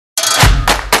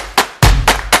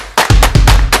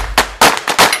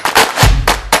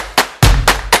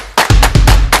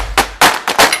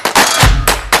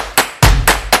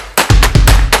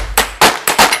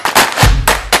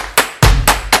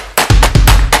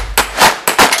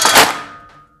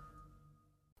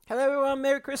everyone,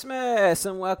 Merry Christmas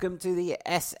and welcome to the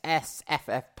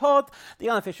SSFF Pod, the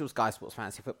unofficial Sky Sports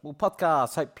Fantasy Football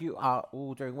Podcast. Hope you are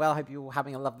all doing well, hope you're all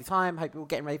having a lovely time, hope you're all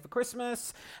getting ready for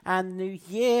Christmas and New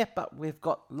Year, but we've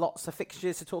got lots of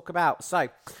fixtures to talk about. So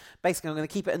basically I'm going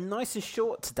to keep it nice and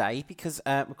short today because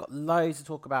we've got loads to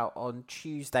talk about on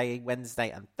Tuesday,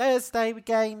 Wednesday and Thursday with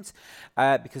games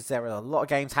because there are a lot of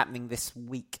games happening this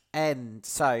weekend.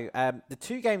 So the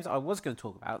two games I was going to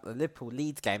talk about, the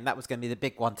Liverpool-Leeds game, that was going to be the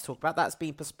big one to talk about. That's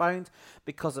been postponed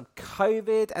because of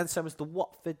COVID, and so was the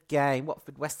Watford game.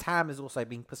 Watford-West Ham is also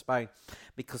being postponed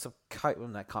because of COVID. Well,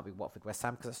 no, it can't be Watford-West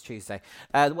Ham because it's Tuesday.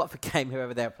 The Watford game,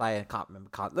 whoever they're playing, I can't remember,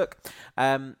 can't look.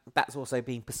 That's also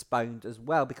being postponed as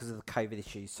well because of the COVID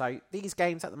issues. So these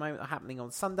games at the moment are happening on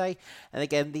Sunday, and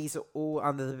again, these are all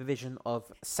under the provision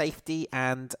of safety,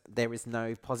 and there is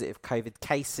no positive COVID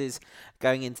cases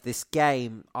going into this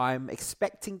game. I'm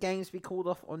expecting games to be called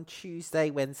off on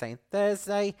Tuesday, Wednesday and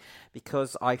Thursday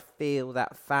because I feel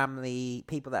that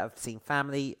people that have seen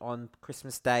family on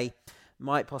Christmas Day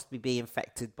might possibly be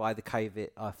infected by the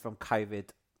from COVID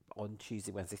on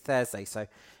Tuesday, Wednesday, Thursday. So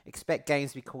expect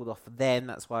games to be called off then.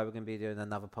 That's why we're going to be doing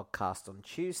another podcast on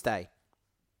Tuesday.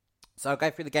 So I'll go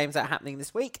through the games that are happening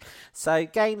this week. So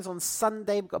games on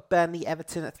Sunday, we've got Burnley,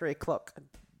 Everton at 3 o'clock.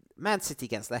 Man City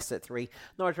against Leicester at 3.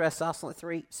 Norwich versus Arsenal at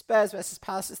 3. Spurs versus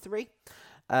Palace at 3.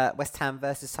 West Ham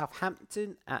versus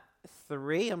Southampton at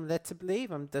 3. I'm led to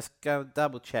believe. I'm just going to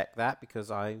double check that because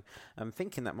I'm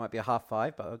thinking that might be a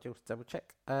 5:30, but I'll just double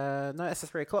check. No, it's at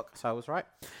 3 o'clock, so I was right.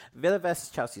 Villa versus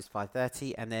Chelsea is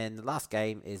 5:30, and then the last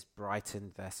game is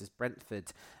Brighton versus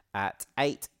Brentford at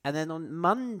 8. And then on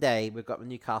Monday, we've got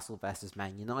Newcastle versus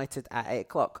Man United at 8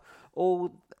 o'clock.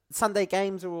 All Sunday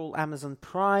games are all Amazon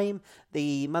Prime.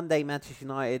 The Monday Manchester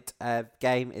United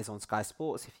game is on Sky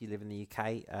Sports if you live in the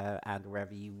UK and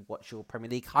wherever you watch your Premier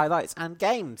League highlights and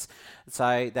games.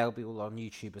 So they'll be all on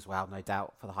YouTube as well, no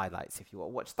doubt, for the highlights if you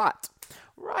want to watch that.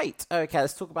 Right, okay,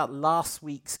 let's talk about last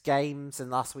week's games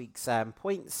and last week's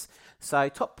points. So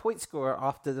top point scorer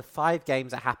after the 5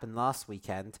 games that happened last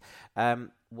weekend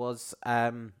was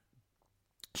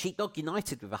Sheepdog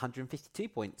United with 152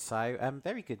 points, so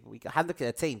very good. We had a look at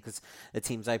their team because the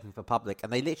team's open for public,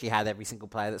 and they literally had every single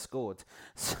player that scored.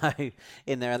 So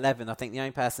in their 11, I think the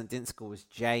only person that didn't score was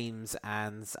James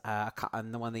and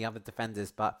one of the other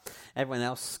defenders, but everyone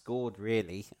else scored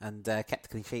really and kept a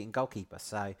clean sheet and goalkeeper.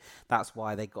 So that's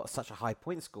why they got such a high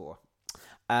point score.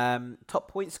 Top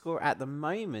point score at the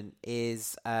moment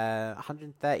is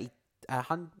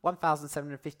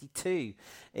 1,752.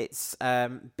 It's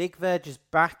Big Verge's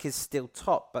back is still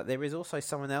top, but there is also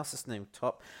someone else that's named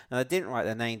top. And I didn't write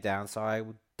their name down, so I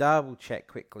will double check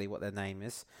quickly what their name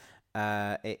is.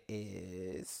 It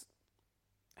is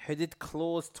Hooded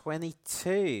Clause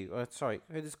 22.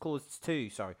 Hooded Clause 2.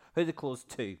 Hooded Clause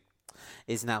 2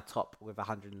 is now top with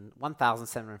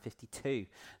 1,752.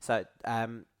 So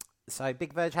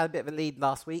Big Verge had a bit of a lead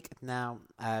last week. Now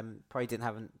probably didn't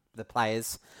have the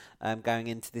players going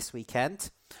into this weekend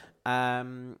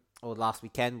or last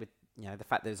weekend with the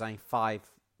fact there was only 5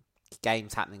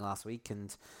 games happening last week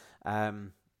and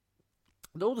all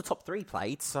the top 3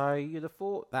 played, so you'd have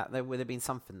thought that there would have been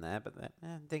something there, but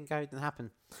didn't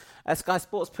happen. Sky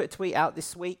Sports put a tweet out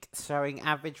this week showing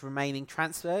average remaining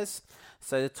transfers.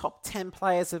 So the top 10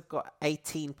 players have got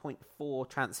 18.4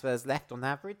 transfers left on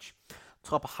average.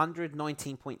 Top 100,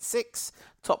 19.6,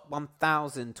 top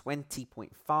 1,000,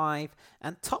 20.5,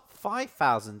 and top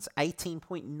 5,000,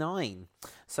 18.9.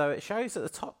 So it shows that the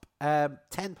top 10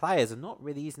 players are not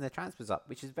really using their transfers up,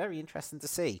 which is very interesting to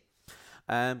see.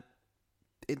 In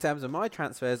terms of my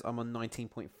transfers, I'm on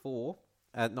 19.4,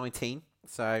 19,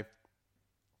 so,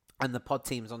 and the pod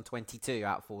team's on 22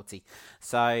 out of 40.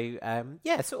 So,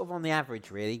 sort of on the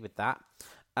average, really, with that.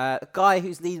 A guy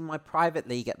who's leading my private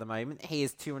league at the moment, he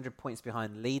is 200 points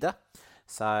behind the leader,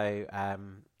 so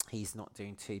he's not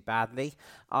doing too badly.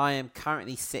 I am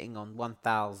currently sitting on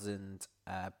 1,000,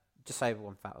 just over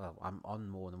 1,000, well, I'm on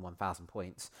more than 1,000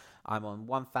 points. I'm on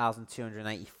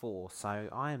 1,284, so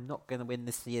I am not going to win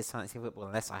this year's fantasy football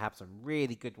unless I have some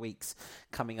really good weeks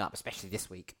coming up, especially this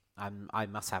week. I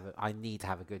need to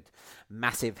have a good,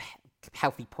 massive,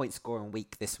 healthy point scoring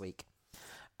week this week.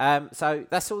 So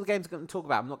that's all the games I'm going to talk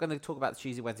about. I'm not going to talk about the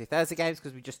Tuesday, Wednesday, Thursday games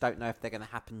because we just don't know if they're going to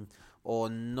happen or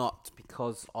not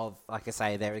because of, like I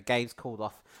say, there are games called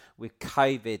off with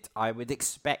COVID. I would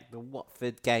expect the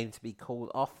Watford game to be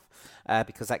called off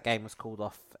because that game was called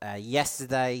off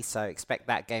yesterday. So expect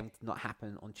that game to not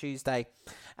happen on Tuesday.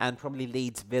 And probably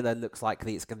Leeds Villa looks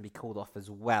likely it's going to be called off as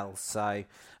well. So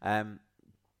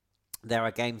there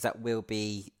are games that will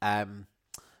be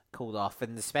called off,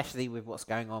 and especially with what's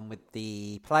going on with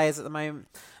the players at the moment,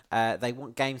 they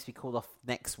want games to be called off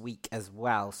next week as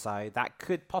well. So that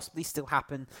could possibly still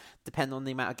happen, depending on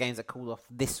the amount of games that called off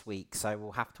this week. So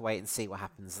we'll have to wait and see what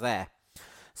happens there.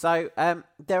 So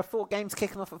there are 4 games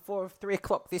kicking off at 3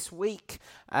 o'clock this week.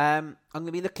 I'm going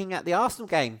to be looking at the Arsenal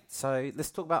game. So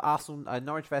let's talk about Arsenal,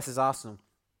 Norwich versus Arsenal.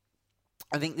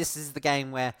 I think this is the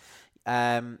game where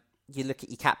you look at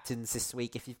your captains this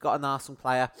week. If you've got an Arsenal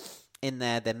player in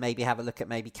there, then maybe have a look at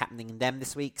maybe captaining them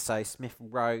this week. So Smith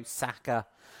Rowe, Saka.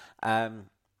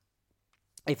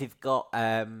 If you've got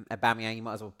Aubameyang, you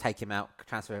might as well take him out,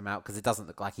 transfer him out, because it doesn't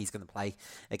look like he's going to play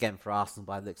again for Arsenal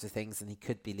by the looks of things, and he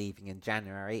could be leaving in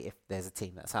January if there's a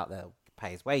team that's out there to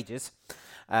pay his wages.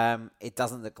 It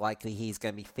doesn't look likely he's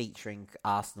going to be featuring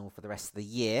Arsenal for the rest of the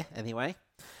year anyway.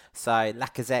 So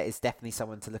Lacazette is definitely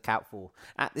someone to look out for.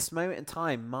 At this moment in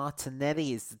time,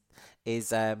 Martinelli is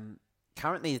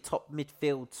currently the top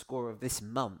midfield scorer of this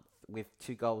month, with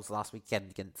 2 goals last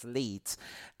weekend against Leeds,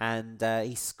 and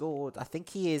he scored. I think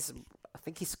he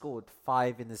scored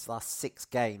 5 in his last 6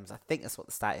 games. I think that's what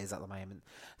the stat is at the moment.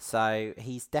 So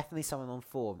he's definitely someone on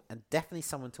form, and definitely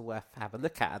someone to have a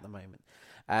look at the moment,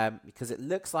 because it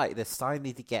looks like they're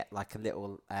starting to get like a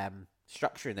little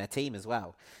structure in their team as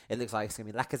well. It looks like it's going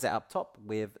to be Lacazette up top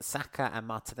with Saka and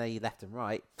Martinelli left and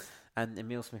right, and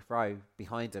Emile Smith-Rowe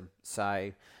behind him.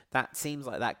 So that seems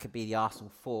like that could be the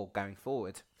Arsenal 4 going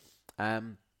forward.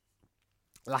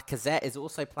 Lacazette is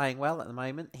also playing well at the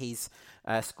moment. He's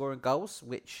scoring goals,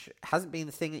 which hasn't been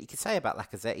the thing that you could say about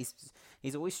Lacazette.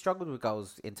 He's always struggled with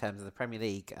goals in terms of the Premier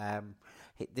League.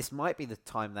 This might be the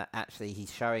time that actually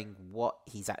he's showing what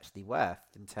he's actually worth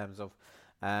in terms of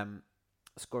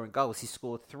scoring goals. He's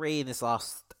scored 3 in his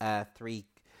last 3.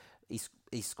 He's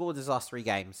scored his last 3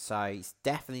 games, so he's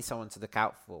definitely someone to look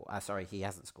out for. Sorry, he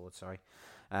hasn't scored. Sorry.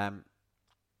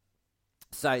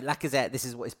 So Lacazette, this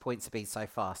is what his points have been so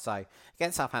far. So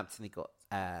against Southampton, he got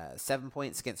 7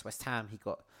 points. Against West Ham, he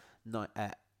got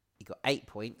 8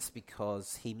 points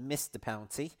because he missed the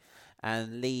penalty.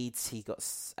 And Leeds, he got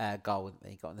a goal.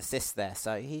 He got an assist there.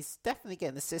 So he's definitely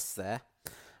getting assists there.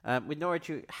 With Norwich,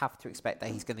 you have to expect that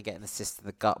he's going to get an assist to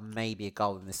the gut, maybe a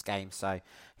goal in this game. So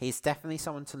he's definitely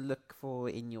someone to look for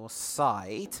in your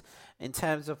side. In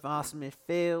terms of Arsenal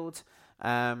midfield,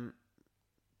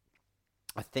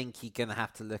 I think you're going to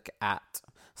have to look at...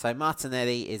 So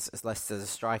Martinelli is listed as a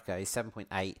striker. He's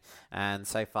 7.8. And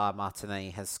so far,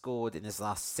 Martinelli has scored in his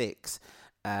last 6.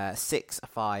 6, a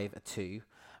 5, a 2,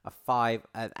 a 5,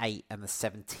 an 8, and a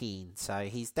 17. So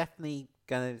he's definitely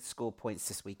going to score points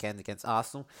this weekend against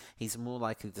Arsenal. He's more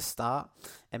likely to start.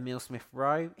 Emile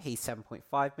Smith-Rowe, he's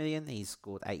 7.5 million. He's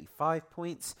scored 85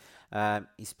 points.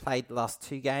 He's played the last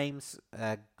 2 games,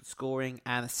 scoring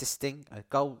and assisting.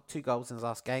 2 goals in his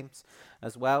last games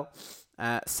as well.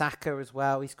 Saka as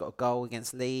well. He's got a goal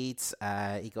against Leeds.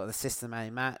 He got an assist in the man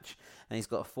of the match, and he's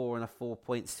got a 4 and a 4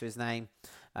 points to his name.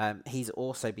 He's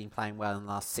also been playing well in the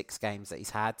last 6 games that he's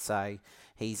had. So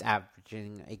he's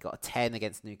averaging, he got a 10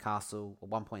 against Newcastle,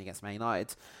 1 point against Man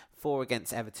United, 4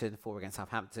 against Everton, 4 against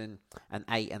Southampton, an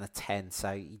 8 and a 10.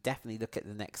 So you definitely look at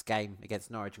the next game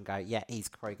against Norwich and go, yeah, he's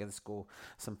probably going to score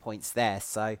some points there.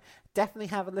 So definitely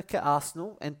have a look at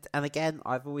Arsenal. And again,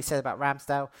 I've always said about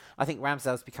Ramsdale, I think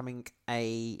Ramsdale's becoming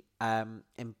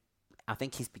I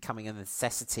think he's becoming a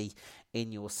necessity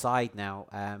in your side now.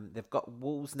 They've got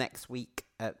Wolves next week.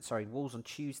 Wolves on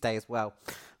Tuesday as well,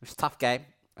 which is a tough game.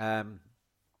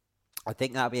 I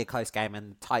think that'll be a close game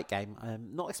and tight game.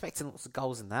 I'm not expecting lots of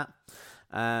goals in that.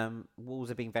 Wolves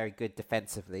are being very good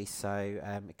defensively, so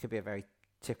it could be a very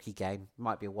tricky game.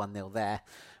 Might be a 1-0 there,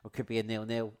 or it could be a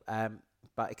 0-0.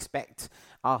 But expect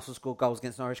Arsenal to score goals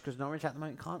against Norwich, because Norwich at the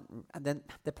moment can't. And then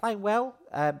they're playing well,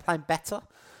 playing better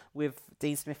with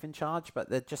Dean Smith in charge, but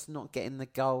they're just not getting the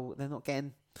goal. They're not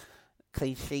getting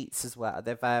clean sheets as well.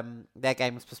 Their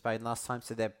game was postponed last time,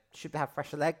 so they should have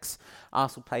fresher legs.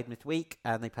 Arsenal played midweek,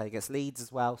 and they played against Leeds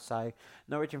as well. So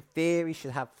Norwich, in theory,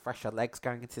 should have fresher legs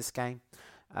going into this game.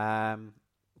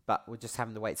 But we're just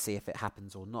having to wait to see if it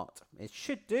happens or not. It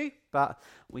should do, but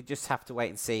we just have to wait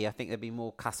and see. I think there'll be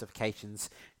more classifications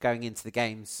going into the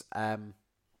games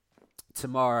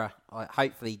tomorrow, or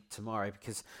hopefully tomorrow,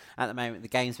 because at the moment the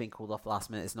game's been called off last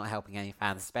minute. It's not helping any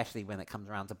fans, especially when it comes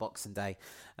around to Boxing Day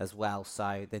as well.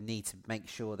 So they need to make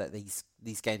sure that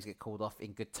these games get called off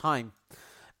in good time.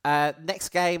 Next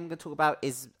game I'm going to talk about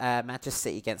is Manchester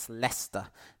City against Leicester.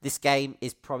 This game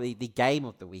is probably the game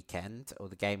of the weekend, or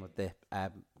the game of the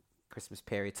Christmas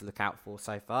period to look out for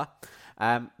so far.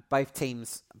 Both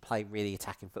teams play really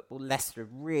attacking football. Leicester are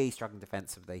really struggling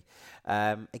defensively.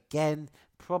 Again,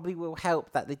 probably will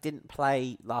help that they didn't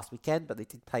play last weekend, but they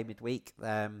did play midweek.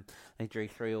 They drew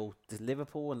 3-3 to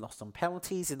Liverpool and lost on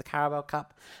penalties in the Carabao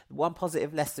Cup. One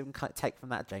positive Leicester can take from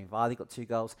that: Jamie Vardy got 2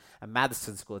 goals, and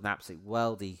Maddison scored an absolute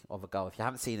worldie of a goal. If you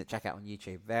haven't seen it, check it out on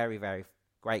YouTube. Very, very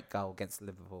great goal against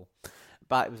Liverpool.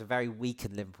 But it was a very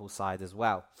weakened Liverpool side as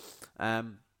well.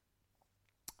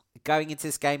 Going into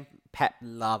this game, Pep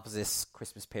loves this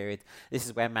Christmas period. This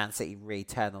is where Man City really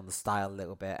turn on the style a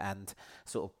little bit and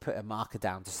sort of put a marker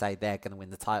down to say they're going to win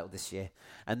the title this year.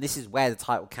 And this is where the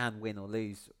title can win or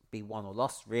lose, be won or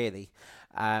lost, really.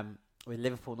 With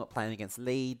Liverpool not playing against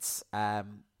Leeds, I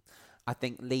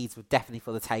think Leeds were definitely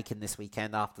for the taking this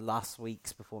weekend after last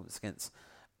week's performance against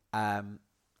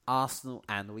Arsenal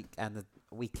and the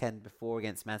weekend before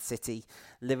against Man City.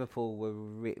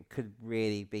 Liverpool could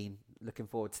really been looking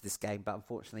forward to this game, but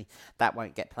unfortunately that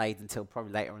won't get played until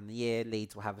probably later in the year.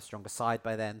 Leeds will have a stronger side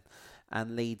by then,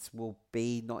 and Leeds will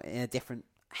be not in a different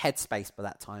headspace by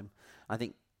that time. I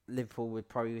think Liverpool would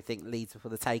probably think Leeds were for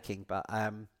the taking, but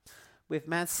with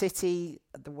Man City,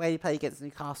 the way he played against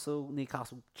Newcastle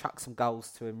chucked some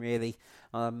goals to him, really.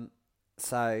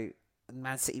 So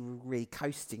Man City were really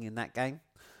coasting in that game.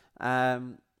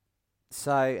 And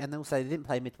also they didn't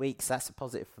play midweek, so that's a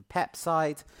positive for Pep's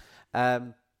side.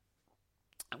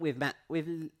 With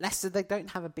Leicester, they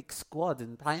don't have a big squad,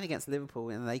 and playing against Liverpool,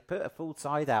 and they put a full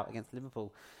side out against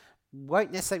Liverpool,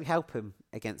 won't necessarily help them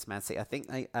against Man City. I think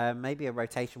maybe a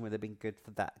rotation would have been good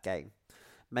for that game.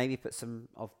 Maybe put some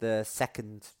of the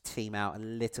second team out a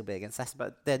little bit against Leicester,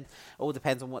 but then all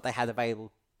depends on what they had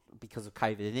available because of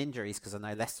COVID and injuries, because I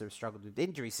know Leicester have struggled with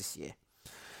injuries this year.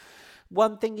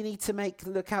 One thing you need to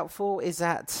look out for is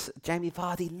that Jamie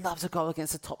Vardy loves a goal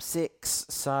against the top 6,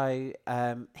 so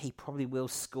he probably will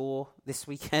score this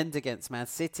weekend against Man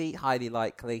City, highly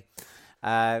likely.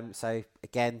 So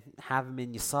again, have him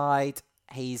in your side.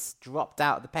 He's dropped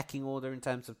out of the pecking order in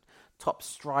terms of top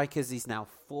strikers. He's now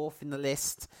 4th in the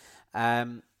list.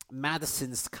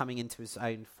 Maddison's coming into his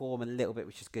own form a little bit,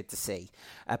 which is good to see.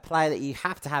 A player that you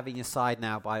have to have in your side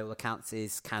now, by all accounts,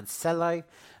 is Cancelo,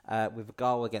 with a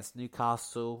goal against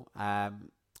Newcastle.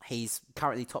 He's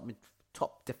currently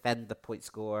top defender, point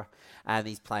scorer, and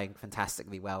he's playing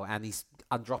fantastically well, and he's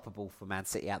undroppable for Man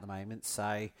City at the moment.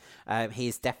 So he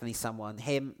is definitely someone.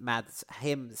 Him,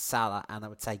 Salah, and I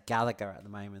would say Gallagher at the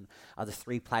moment are the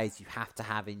 3 players you have to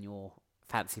have in your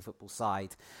fantasy football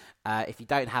side. If you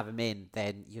don't have them in,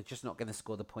 then you're just not going to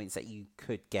score the points that you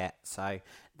could get. So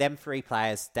them 3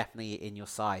 players definitely in your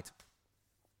side.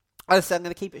 So I'm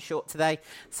going to keep it short today.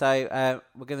 So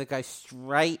we're going to go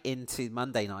straight into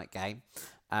Monday night game.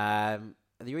 The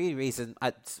really reason...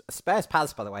 Spurs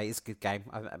Palace, by the way, is a good game.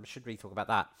 I should really talk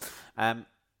about that.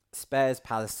 Spurs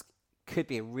Palace could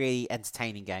be a really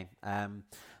entertaining game.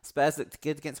 Spurs looked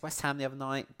good against West Ham the other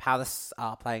night. Palace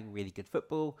are playing really good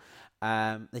football.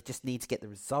 They just need to get the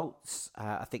results.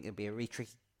 I think it'll be a really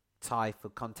tricky tie for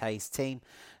Conte's team.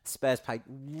 Spurs played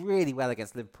really well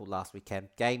against Liverpool last weekend.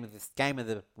 Game of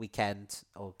the weekend,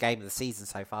 or game of the season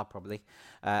so far, probably.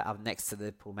 Up next to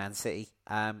Liverpool, Man City.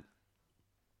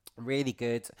 Really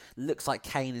good. Looks like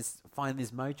Kane is finding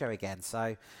his mojo again.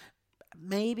 So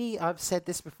maybe, I've said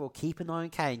this before, keep an eye on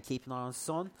Kane, keep an eye on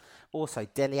Son. Also,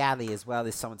 Dele Alli as well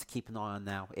is someone to keep an eye on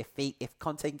now. If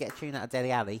Conte can get a tune out of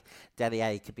Dele Alli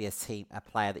could be a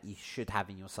player that you should have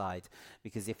in your side.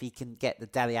 Because if he can get the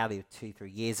Dele Alli of 2-3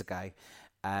 years ago,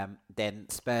 then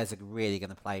Spurs are really going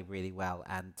to play really well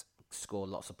and score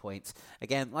lots of points.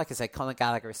 Again, like I said, Conor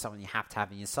Gallagher is someone you have to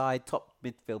have in your side. Top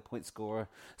midfield point scorer,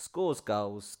 scores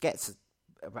goals, gets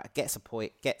a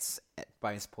point, gets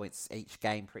bonus points each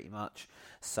game pretty much.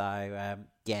 So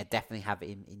yeah, definitely have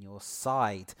it in your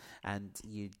side and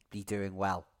you'd be doing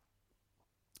well.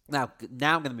 Now I'm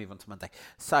going to move on to Monday.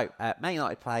 So, Man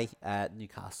United play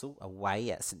Newcastle away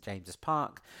at St James's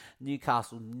Park.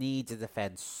 Newcastle need to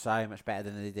defend so much better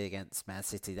than they did against Man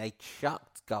City. They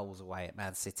chucked goals away at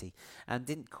Man City and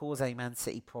didn't cause any Man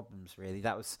City problems, really.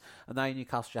 I know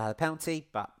Newcastle had a penalty,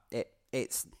 but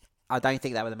it's I don't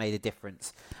think that would have made a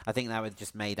difference. I think that would have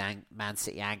just made Man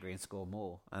City angry and score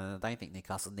more. And I don't think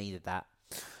Newcastle needed that.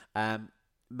 Man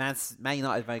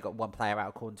United have only got 1 player out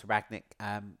according to Ragnick,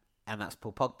 and that's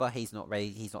Paul Pogba. He's not ready.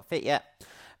 He's not fit yet.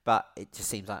 But it just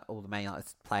seems like all the Man United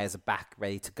players are back,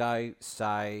 ready to go.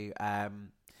 So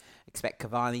expect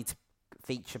Cavani to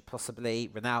feature possibly.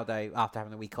 Ronaldo, after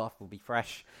having a week off, will be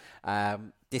fresh.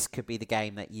 This could be the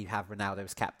game that you have Ronaldo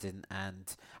as captain,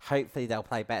 and hopefully they'll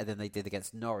play better than they did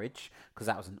against Norwich, because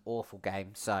that was an awful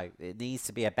game. So it needs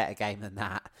to be a better game than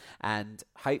that, and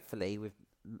hopefully with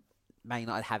Man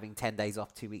United having 10 days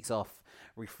off, 2 weeks off,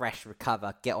 refresh,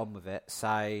 recover, get on with it.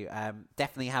 So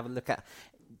definitely have a look at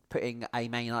putting a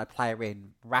Man United player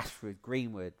in. Rashford,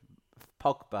 Greenwood,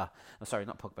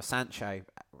 Sancho,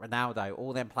 Ronaldo,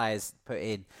 all them players put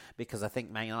in, because I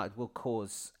think Man United will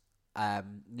cause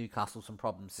Newcastle some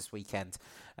problems this weekend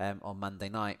on Monday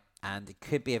night, and it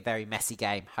could be a very messy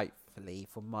game, hopefully,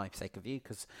 for my sake of view,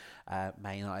 because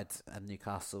Man United and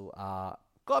Newcastle are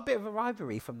got a bit of a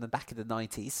rivalry from the back of the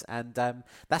 90s, and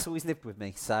that's always lived with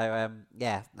me. So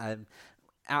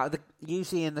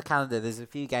usually in the calendar, there's a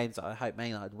few games that I hope Man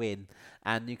United win,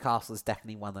 and Newcastle is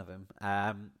definitely one of them.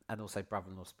 And also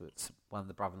brother-in-law sports, one of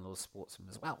the brother-in-law sportsmen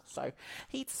as well. So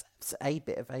he's a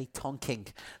bit of a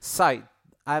tonking. So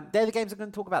they're the games I'm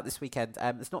going to talk about this weekend.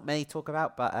 There's not many to talk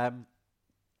about, but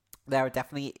there are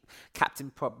definitely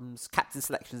captain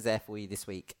selections there for you this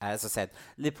week. As I said,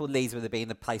 Liverpool Leeds would have been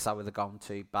the place I would have gone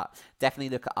to, but definitely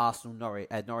look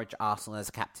at Norwich Arsenal as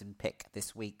a captain pick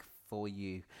this week for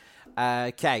you.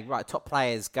 Okay, right, top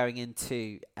players going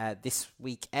into this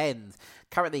weekend.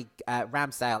 Currently,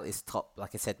 Ramsdale is top,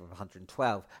 like I said, with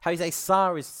 112. Jose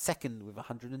Sarr is second with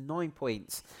 109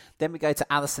 points. Then we go to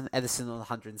Alisson Ederson on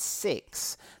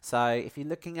 106. So if you're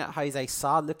looking at Jose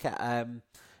Sarr, look at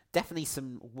definitely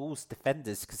some Wolves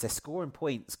defenders, because they're scoring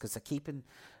points, because they're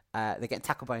getting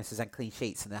tackle bonuses and clean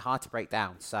sheets, and they're hard to break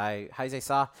down. So Jose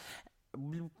Sarr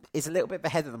is a little bit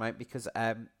ahead at the moment, because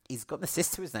he's got an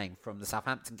assist to his name from the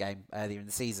Southampton game earlier in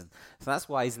the season. So that's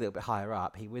why he's a little bit higher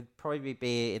up. He would probably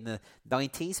be in the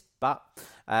 90s, but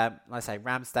like I say,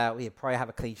 Ramsdale, he'll probably have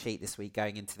a clean sheet this week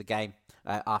going into the game,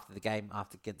 after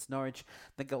against Norwich.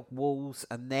 They've got Wolves,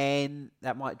 and then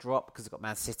that might drop because they've got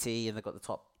Man City and they've got the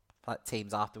top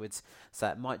teams afterwards, so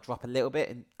it might drop a little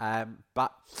bit,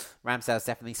 but Ramsdale's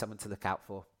definitely someone to look out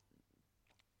for.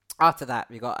 After that,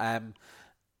 we got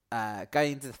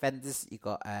going into defenders, you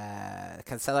got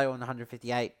Cancelo on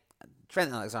 158,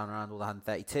 Trent Alexander-Arnold on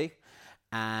 132,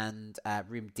 and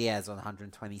Ruben Diaz on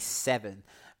 127.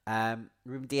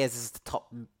 Ruben Diaz is the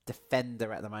top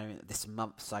defender at the moment this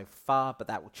month so far, but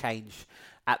that will change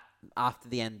after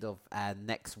the end of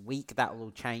next week. That will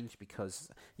all change, because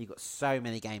you've got so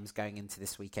many games going into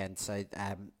this weekend, so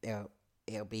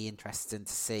it'll be interesting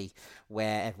to see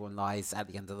where everyone lies at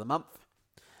the end of the month.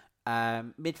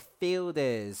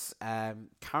 Midfielders,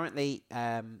 currently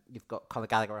you've got Conor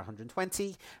Gallagher on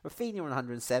 120, Rafinha on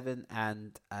 107,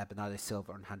 and Bernardo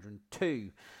Silva on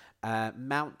 102.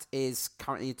 Mount is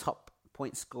currently the top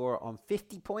point scorer on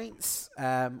 50 points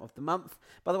of the month.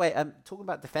 By the way, talking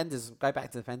about defenders, go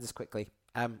back to defenders quickly.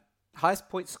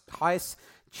 Highest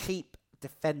cheap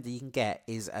defender you can get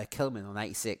is Kilman on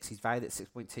 86. He's valued at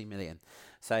 6.2 million.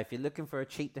 So if you're looking for a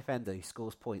cheap defender who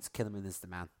scores points, Kilman is the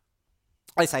man.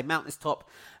 I say Mount is top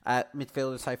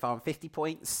midfielder so far on 50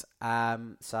 points.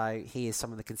 So he is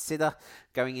someone to consider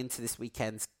going into this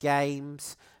weekend's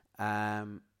games.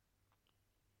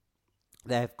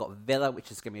 They've got Villa,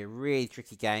 which is going to be a really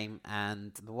tricky game,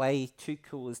 and the way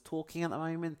Tuchel is talking at the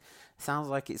moment, sounds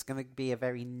like it's going to be a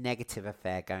very negative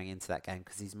affair going into that game,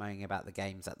 because he's moaning about the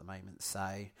games at the moment.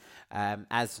 So,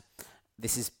 as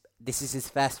this is his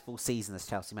first full season as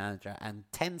Chelsea manager, and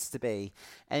tends to be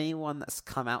anyone that's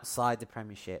come outside the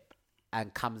Premiership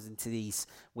and comes into these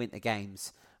winter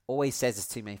games always says there's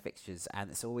too many fixtures, and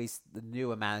it's always the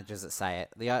newer managers that say it.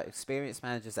 The experienced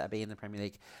managers that are in the Premier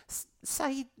League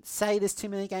say there's too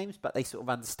many games, but they sort of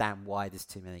understand why there's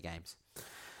too many games.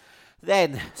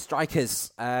 Then,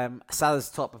 strikers. Salah's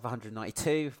top of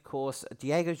 192, of course.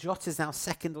 Diego Jota is now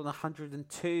second on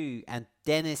 102, and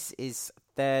Dennis is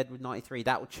third with 93.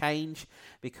 That will change,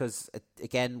 because,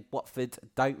 again, Watford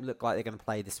don't look like they're going to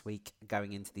play this week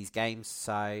going into these games,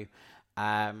 so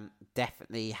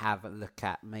definitely have a look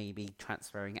at maybe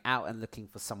transferring out and looking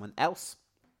for someone else.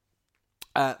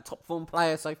 Top form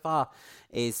player so far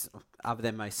is, other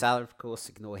than Mo Salah, of course,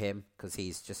 ignore him because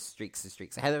he's just streaks and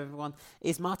streaks ahead of everyone,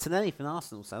 is Martinelli from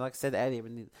Arsenal. So like I said earlier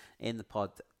in the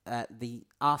pod, the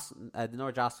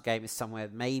Norwich Arsenal game is somewhere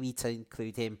maybe to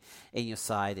include him in your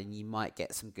side, and you might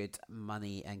get some good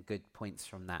money and good points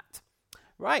from that.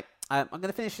 Right, I'm going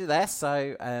to finish it there,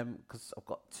 so because I've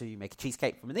got to make a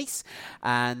cheesecake for my niece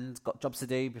and got jobs to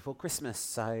do before Christmas.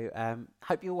 So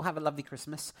hope you all have a lovely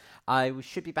Christmas. I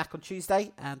should be back on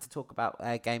Tuesday and to talk about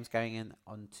games going in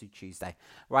on to Tuesday.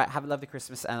 Right, have a lovely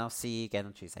Christmas, and I'll see you again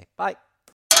on Tuesday. Bye.